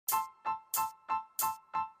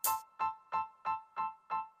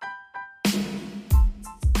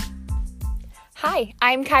Hi,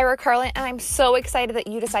 I'm Kyra Carlin, and I'm so excited that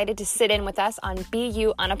you decided to sit in with us on Be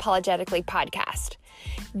You Unapologetically podcast.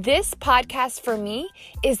 This podcast for me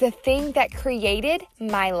is the thing that created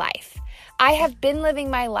my life. I have been living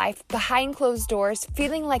my life behind closed doors,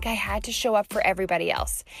 feeling like I had to show up for everybody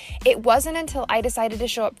else. It wasn't until I decided to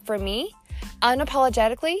show up for me,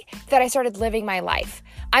 unapologetically, that I started living my life.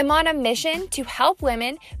 I'm on a mission to help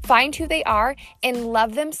women find who they are and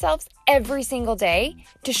love themselves every single day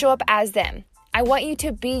to show up as them. I want you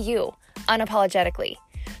to be you unapologetically.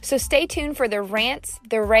 So stay tuned for the rants,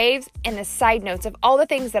 the raves, and the side notes of all the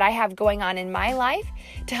things that I have going on in my life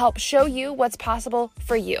to help show you what's possible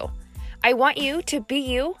for you. I want you to be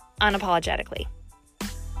you unapologetically.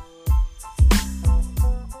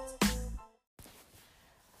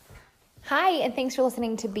 Hi, and thanks for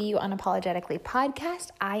listening to Be You Unapologetically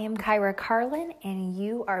podcast. I am Kyra Carlin, and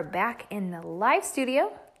you are back in the live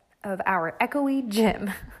studio of our echoey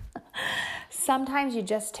gym. Sometimes you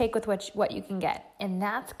just take with what you can get, and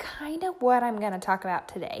that's kind of what I'm going to talk about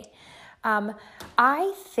today. I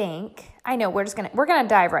know we're gonna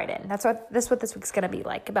dive right in. That's what this week's gonna be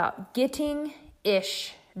like, about getting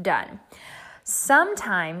ish done.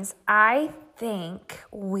 Sometimes I think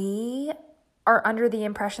we are under the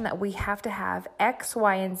impression that we have to have X,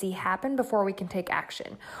 Y, and Z happen before we can take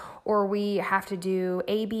action, or we have to do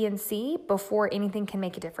A, B, and C before anything can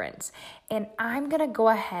make a difference. And I'm going to go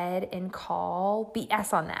ahead and call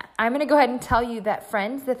BS on that. I'm going to go ahead and tell you that,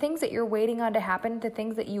 friends, the things that you're waiting on to happen, the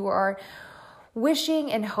things that you are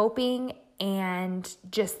wishing and hoping and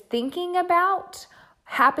just thinking about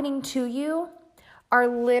happening to you, are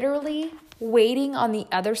literally waiting on the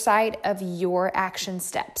other side of your action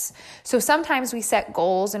steps. So sometimes we set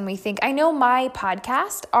goals and we think, I know my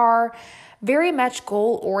podcasts are very much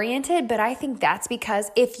goal oriented, but I think that's because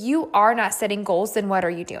if you are not setting goals, then what are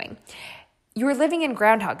you doing? You're living in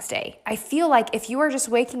Groundhog's Day. I feel like if you are just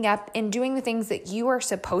waking up and doing the things that you are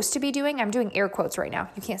supposed to be doing, I'm doing air quotes right now,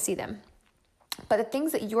 you can't see them, but the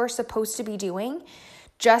things that you're supposed to be doing,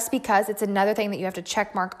 just because it's another thing that you have to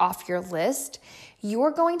check mark off your list,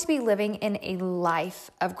 you're going to be living in a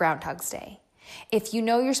life of Groundhog's Day. If you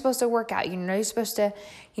know you're supposed to work out, you know you're supposed to,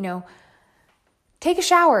 take a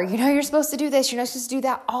shower, you're supposed to do this, you're not supposed to do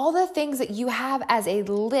that, all the things that you have as a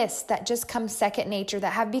list that just come second nature,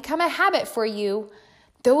 that have become a habit for you,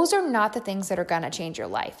 those are not the things that are going to change your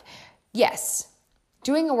life. Yes,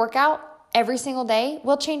 doing a workout every single day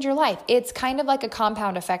will change your life. It's kind of like a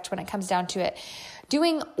compound effect when it comes down to it.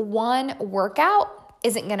 Doing one workout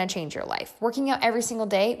isn't going to change your life. Working out every single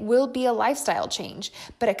day will be a lifestyle change,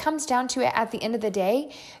 but it comes down to it at the end of the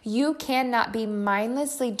day, you cannot be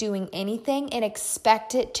mindlessly doing anything and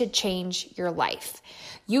expect it to change your life.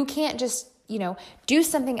 You can't just, do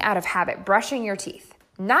something out of habit. Brushing your teeth.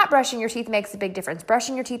 Not brushing your teeth makes a big difference.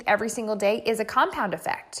 Brushing your teeth every single day is a compound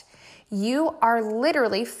effect. You are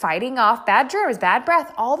literally fighting off bad germs, bad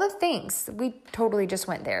breath, all the things. We totally just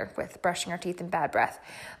went there with brushing our teeth and bad breath.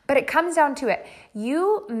 But it comes down to it.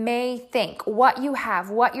 You may think what you have,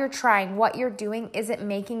 what you're trying, what you're doing isn't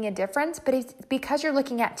making a difference, but it's because you're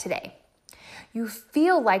looking at today. You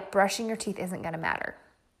feel like brushing your teeth isn't going to matter.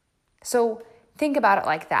 So think about it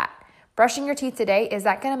like that. Brushing your teeth today, is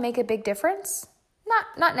that going to make a big difference?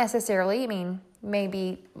 Not necessarily.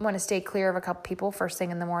 Maybe want to stay clear of a couple people first thing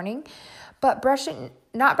in the morning, but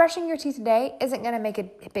not brushing your teeth today isn't going to make a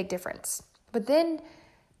big difference. But then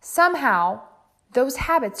somehow those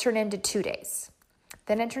habits turn into 2 days.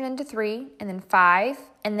 Then it turned into 3, and then 5,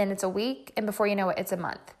 and then it's a week, and before you know it, it's a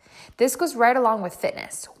month. This goes right along with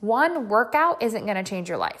fitness. One workout isn't going to change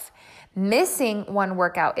your life. Missing one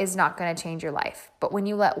workout is not going to change your life. But when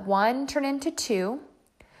you let 1 turn into 2,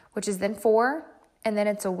 which is then 4, and then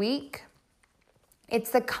it's a week,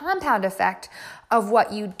 it's the compound effect of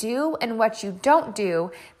what you do and what you don't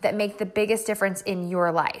do that make the biggest difference in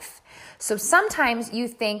your life. So sometimes you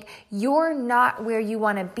think you're not where you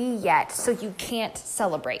want to be yet, so you can't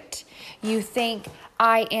celebrate. You think,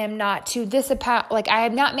 I am not I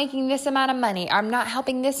am not making this amount of money, I'm not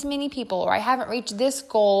helping this many people, or I haven't reached this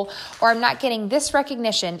goal, or I'm not getting this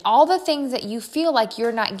recognition. All the things that you feel like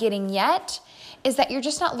you're not getting yet is that you're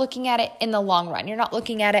just not looking at it in the long run. You're not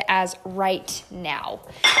looking at it as right now.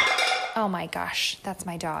 Oh my gosh, that's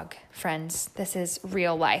my dog, friends. This is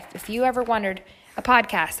real life. If you ever wondered, a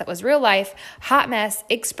podcast that was real life, hot mess,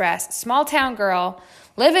 express, small town girl,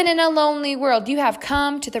 living in a lonely world, you have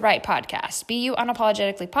come to the right podcast. Be You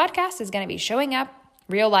Unapologetically podcast is going to be showing up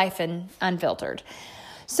real life and unfiltered.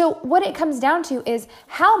 So what it comes down to is,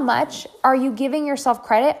 how much are you giving yourself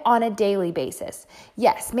credit on a daily basis?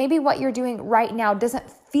 Yes, maybe what you're doing right now doesn't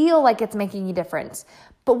feel like it's making a difference,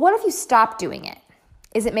 but what if you stop doing it?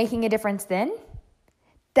 Is it making a difference then?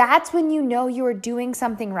 That's when you know you are doing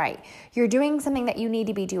something right. You're doing something that you need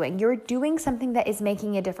to be doing. You're doing something that is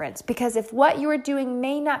making a difference. Because if what you are doing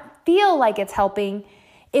may not feel like it's helping,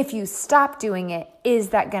 if you stop doing it, is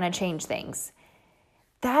that going to change things?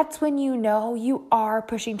 That's when you know you are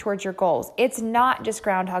pushing towards your goals. It's not just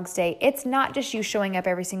Groundhog's Day. It's not just you showing up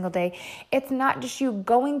every single day. It's not just you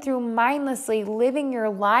going through mindlessly living your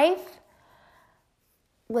life,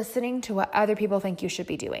 listening to what other people think you should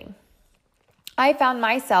be doing. I found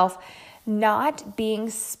myself not being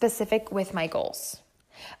specific with my goals.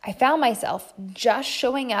 I found myself just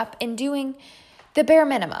showing up and doing the bare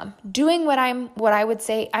minimum, doing what I would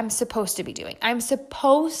say I'm supposed to be doing. I'm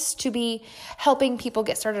supposed to be helping people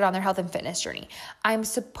get started on their health and fitness journey. I'm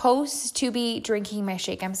supposed to be drinking my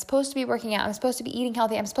shake. I'm supposed to be working out. I'm supposed to be eating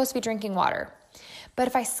healthy. I'm supposed to be drinking water. But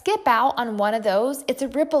if I skip out on one of those, it's a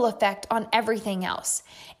ripple effect on everything else.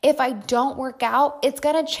 If I don't work out, it's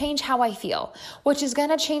going to change how I feel, which is going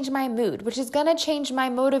to change my mood, which is going to change my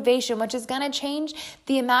motivation, which is going to change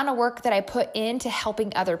the amount of work that I put into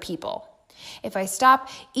helping other people. If I stop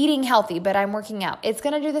eating healthy, but I'm working out, it's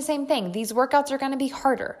going to do the same thing. These workouts are going to be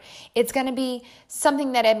harder. It's going to be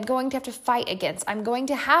something that I'm going to have to fight against. I'm going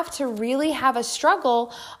to have to really have a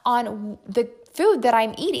struggle on the food that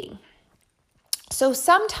I'm eating. So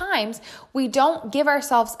sometimes we don't give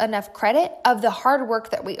ourselves enough credit of the hard work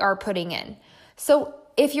that we are putting in. So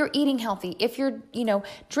if you're eating healthy, if you're,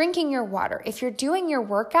 drinking your water, if you're doing your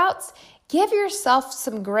workouts, give yourself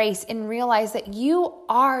some grace and realize that you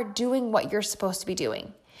are doing what you're supposed to be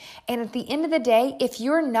doing. And at the end of the day, if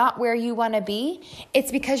you're not where you want to be,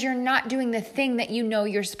 it's because you're not doing the thing that you know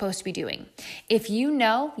you're supposed to be doing. If you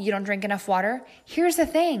know you don't drink enough water, here's the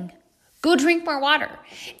thing. Go drink more water.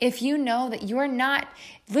 If you know that you're not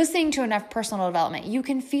listening to enough personal development, you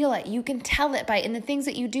can feel it. You can tell it in the things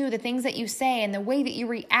that you do, the things that you say, and the way that you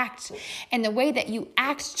react, and the way that you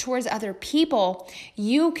act towards other people.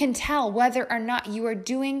 You can tell whether or not you are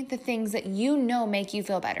doing the things that you know make you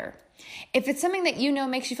feel better. If it's something that you know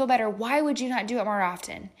makes you feel better, why would you not do it more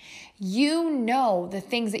often? You know the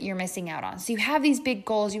things that you're missing out on. So you have these big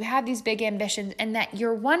goals, you have these big ambitions, and that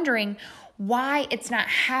you're wondering why it's not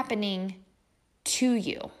happening to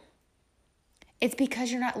you. It's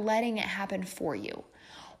because you're not letting it happen for you.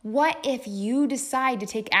 What if you decide to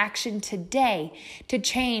take action today to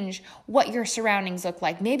change what your surroundings look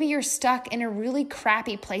like? Maybe you're stuck in a really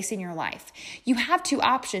crappy place in your life. You have two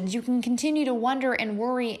options. You can continue to wonder and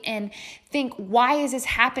worry and think, why is this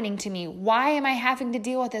happening to me? Why am I having to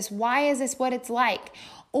deal with this? Why is this what it's like?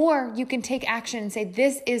 Or you can take action and say,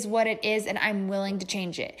 this is what it is and I'm willing to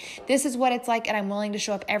change it. This is what it's like and I'm willing to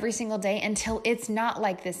show up every single day until it's not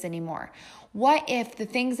like this anymore. What if the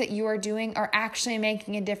things that you are doing are actually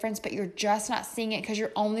making a difference, but you're just not seeing it because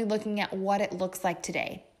you're only looking at what it looks like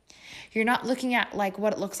today? You're not looking at like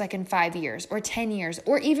what it looks like in 5 years or 10 years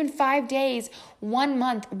or even 5 days, 1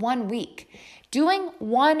 month, 1 week. Doing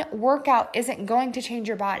one workout isn't going to change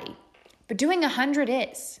your body, but doing 100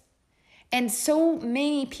 is. And so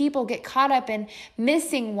many people get caught up in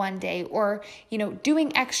missing one day or,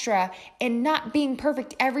 doing extra and not being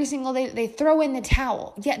perfect every single day. They throw in the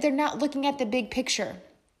towel, yet they're not looking at the big picture.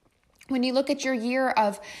 When you look at your year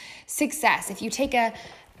of success, if you take a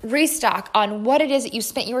restock on what it is that you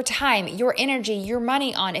spent your time, your energy, your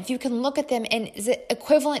money on, if you can look at them and is it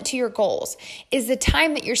equivalent to your goals? Is the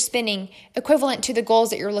time that you're spending equivalent to the goals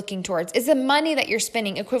that you're looking towards? Is the money that you're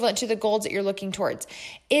spending equivalent to the goals that you're looking towards?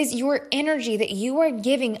 Is your energy that you are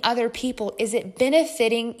giving other people, is it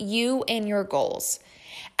benefiting you and your goals?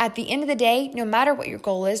 At the end of the day, no matter what your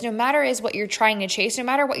goal is, no matter what you're trying to chase, no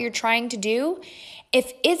matter what you're trying to do,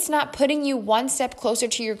 if it's not putting you one step closer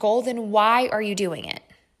to your goal, then why are you doing it?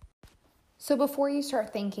 So before you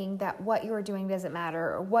start thinking that what you are doing doesn't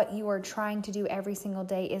matter or what you are trying to do every single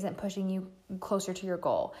day isn't pushing you closer to your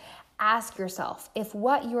goal, ask yourself if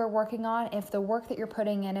what you are working on, if the work that you're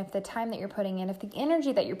putting in, if the time that you're putting in, if the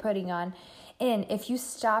energy that you're putting on in, if you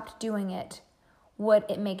stopped doing it, would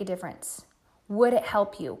it make a difference? Would it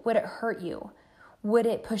help you? Would it hurt you? Would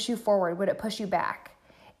it push you forward? Would it push you back?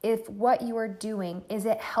 If what you are doing, is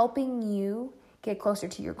it helping you get closer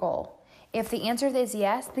to your goal? If the answer is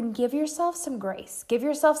yes, then give yourself some grace, give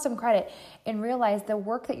yourself some credit, and realize the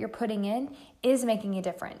work that you're putting in is making a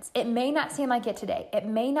difference. It may not seem like it today. It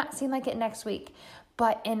may not seem like it next week,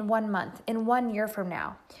 but in 1 month, in 1 year from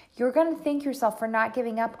now, you're going to thank yourself for not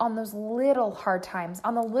giving up on those little hard times,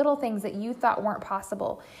 on the little things that you thought weren't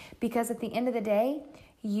possible. Because at the end of the day,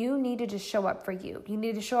 you needed to show up for you. You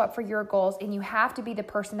need to show up for your goals, and you have to be the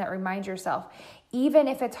person that reminds yourself, even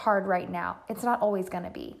if it's hard right now, it's not always going to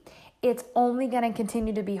be. It's only going to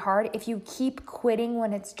continue to be hard if you keep quitting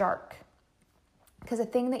when it's dark. Because the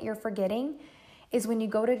thing that you're forgetting is when you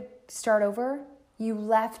go to start over, you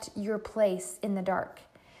left your place in the dark.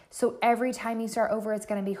 So every time you start over, it's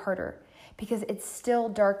going to be harder because it's still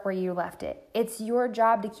dark where you left it. It's your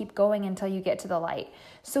job to keep going until you get to the light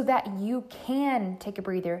so that you can take a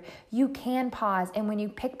breather. You can pause. And when you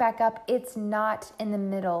pick back up, it's not in the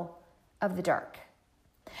middle of the dark.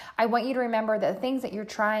 I want you to remember that the things that you're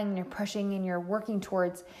trying and you're pushing and you're working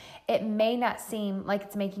towards, it may not seem like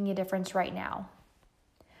it's making a difference right now.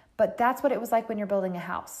 But that's what it was like when you're building a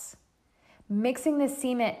house. Mixing the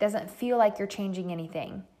cement doesn't feel like you're changing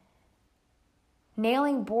anything.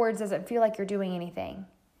 Nailing boards doesn't feel like you're doing anything.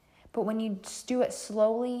 But when you just do it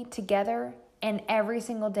slowly together and every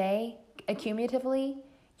single day, accumulatively,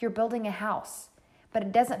 you're building a house. But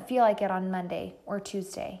it doesn't feel like it on Monday or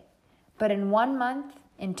Tuesday. But in 1 month,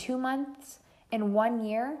 in 2 months, in 1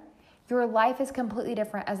 year, your life is completely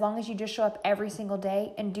different as long as you just show up every single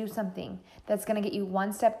day and do something that's going to get you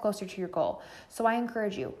one step closer to your goal. So I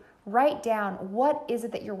encourage you, write down what is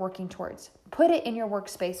it that you're working towards. Put it in your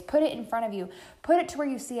workspace. Put it in front of you. Put it to where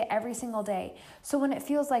you see it every single day. So when it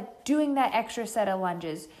feels like doing that extra set of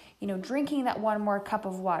lunges, drinking that one more cup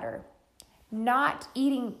of water, not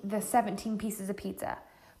eating the 17 pieces of pizza,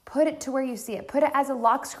 put it to where you see it. Put it as a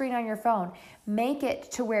lock screen on your phone. Make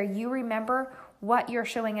it to where you remember what you're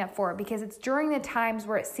showing up for, because it's during the times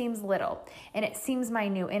where it seems little and it seems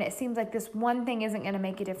minute and it seems like this one thing isn't going to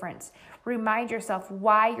make a difference. Remind yourself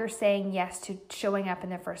why you're saying yes to showing up in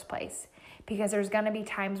the first place, because there's going to be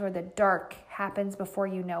times where the dark happens before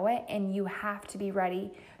you know it, and you have to be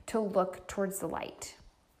ready to look towards the light.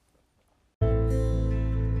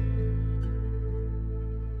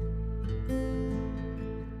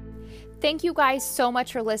 Thank you guys so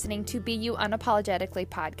much for listening to Be You Unapologetically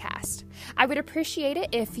podcast. I would appreciate it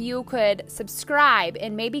if you could subscribe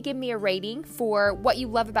and maybe give me a rating for what you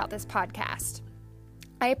love about this podcast.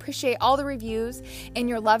 I appreciate all the reviews, and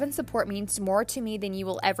your love and support means more to me than you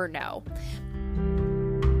will ever know.